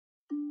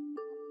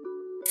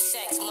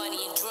Sex, Money,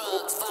 and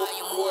Drugs,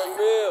 Volume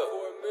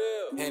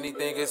 1.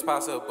 Anything is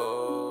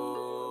possible.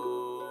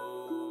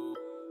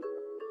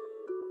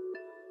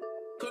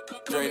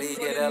 Dretti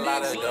get a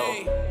lot of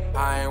dough.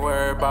 I ain't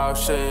worried about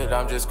shit,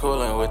 I'm just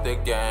coolin' with the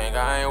gang.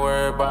 I ain't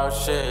worried about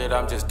shit,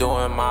 I'm just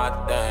doing my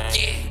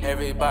thing.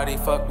 Everybody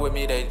fuck with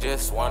me, they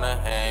just wanna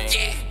hang.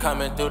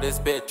 Coming through this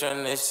bitch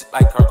and it's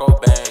like cargo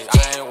bangs.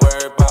 I ain't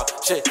worried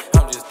about shit,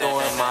 I'm just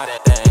doing my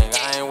thing.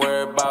 I ain't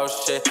worried about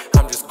shit,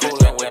 I'm just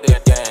coolin' with the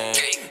gang.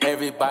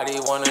 Everybody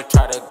wanna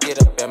try to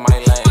get up in my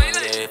lane,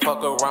 yeah.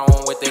 Fuck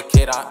around with the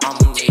kid,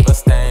 I'ma leave a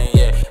stain,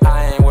 yeah.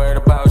 I ain't worried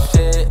about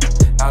shit,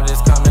 I'm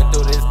just coming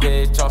through this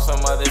bitch on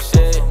some other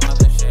shit.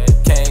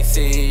 Can't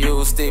see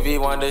you, Stevie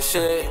Wonder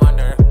shit.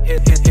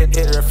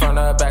 Hit her from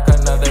the back,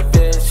 another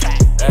bitch. Hey,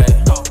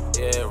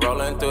 yeah,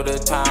 rolling through the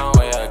town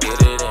where I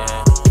get it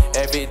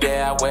in. Every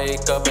day I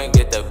wake up and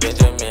get the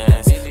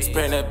Benjamins.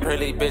 Spin a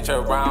pretty bitch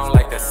around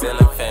like a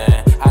ceiling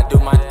fan. I do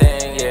my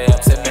thing, yeah,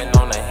 I'm sipping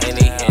on a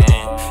Henny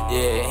hand.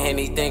 Yeah,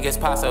 anything is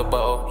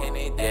possible.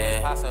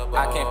 Yeah,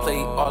 I can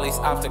complete all these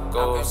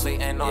obstacles.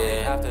 Yeah,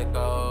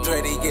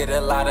 Dretti get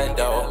a lot of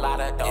dough.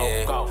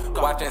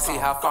 Yeah, watch and see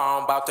how far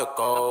I'm about to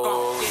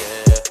go.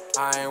 Yeah,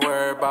 I ain't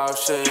worried about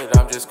shit,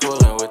 I'm just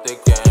coolin' with the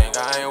gang.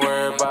 I ain't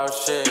worried about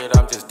shit,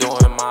 I'm just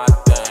doing my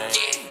thing.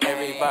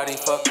 Everybody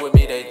fuck with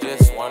me, they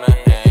just wanna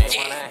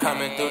hang.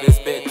 Coming through this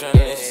bitch and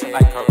it's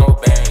like cargo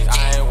bangs.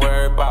 I ain't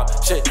worried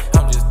about shit,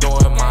 I'm just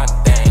doing my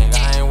thing.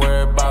 I ain't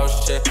worried about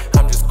shit,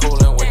 I'm just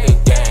coolin' with the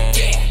gang.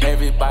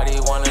 Everybody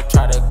wanna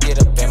try to get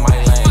up in my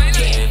lane.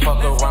 Yeah,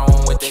 fuck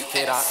around with the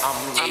kid,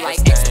 I'm like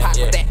X-Pac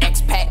with that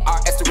X-Pac,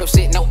 RS the real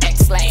shit, no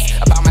X-Lax.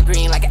 About my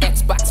green like an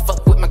Xbox,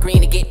 fuck with my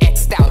green and get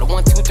X'd out. A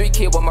 1, 2, 3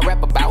 kid, what my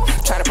rap about.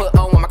 Tryna put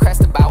on what my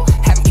crest about.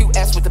 Having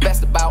QS with the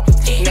best about.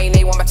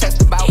 Nay, what my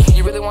chest about.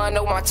 You really wanna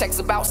know what my checks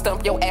about?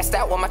 Stump your ass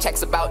out what my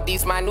checks about.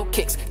 These my new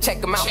kicks, check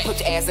them out. Put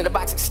your ass in the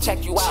box,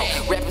 check you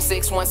out. Rapping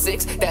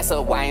 616, that's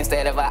a Y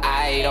instead of a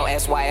I. Don't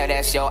ask why,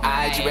 that's your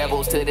IG.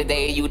 Rebels to the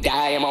day you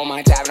die. I'm on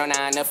my job, no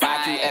 9 to 5.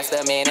 QS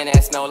the man, and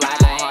that's no lie.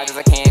 Going hard as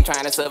I can,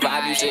 trying to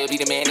survive. You should be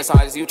the man as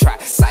hard as you try.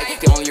 Psych,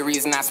 the only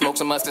reason I smoke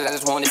so much is I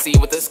just wanna see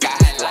what the sky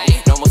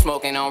like. No more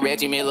smoking on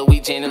Reggie Miller, we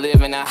gin and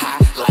living a high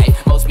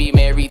life. Most be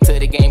married to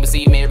the game, but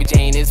see Mary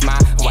Jane is my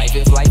wife.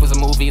 If life was a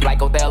movie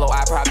like Othello,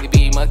 I'd probably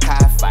be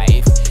Mackay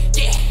Fife.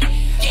 Yeah,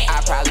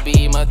 I'd probably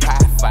be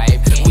Mackay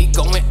Fife. We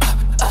going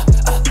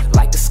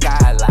like the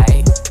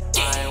skylight.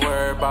 I ain't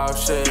worried about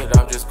shit,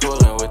 I'm just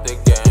coolin' with the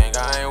gang.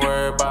 I ain't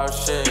worried about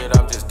shit,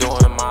 I'm just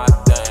doing my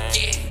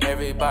thing.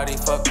 Everybody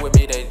fuck with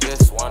me, they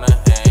just wanna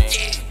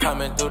hang.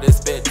 Coming through this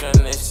bitch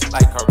and it's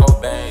like cargo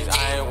bangs.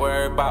 I ain't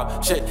worried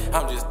about shit,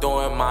 I'm just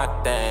doing my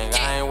thing.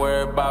 I ain't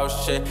worried about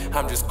shit,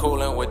 I'm just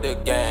coolin' with the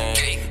gang.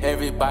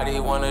 Everybody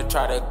wanna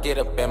try to get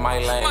up in my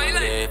lane.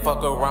 Yeah,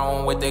 fuck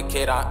around with the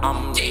kid,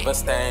 I'ma leave a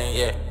stain,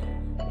 yeah.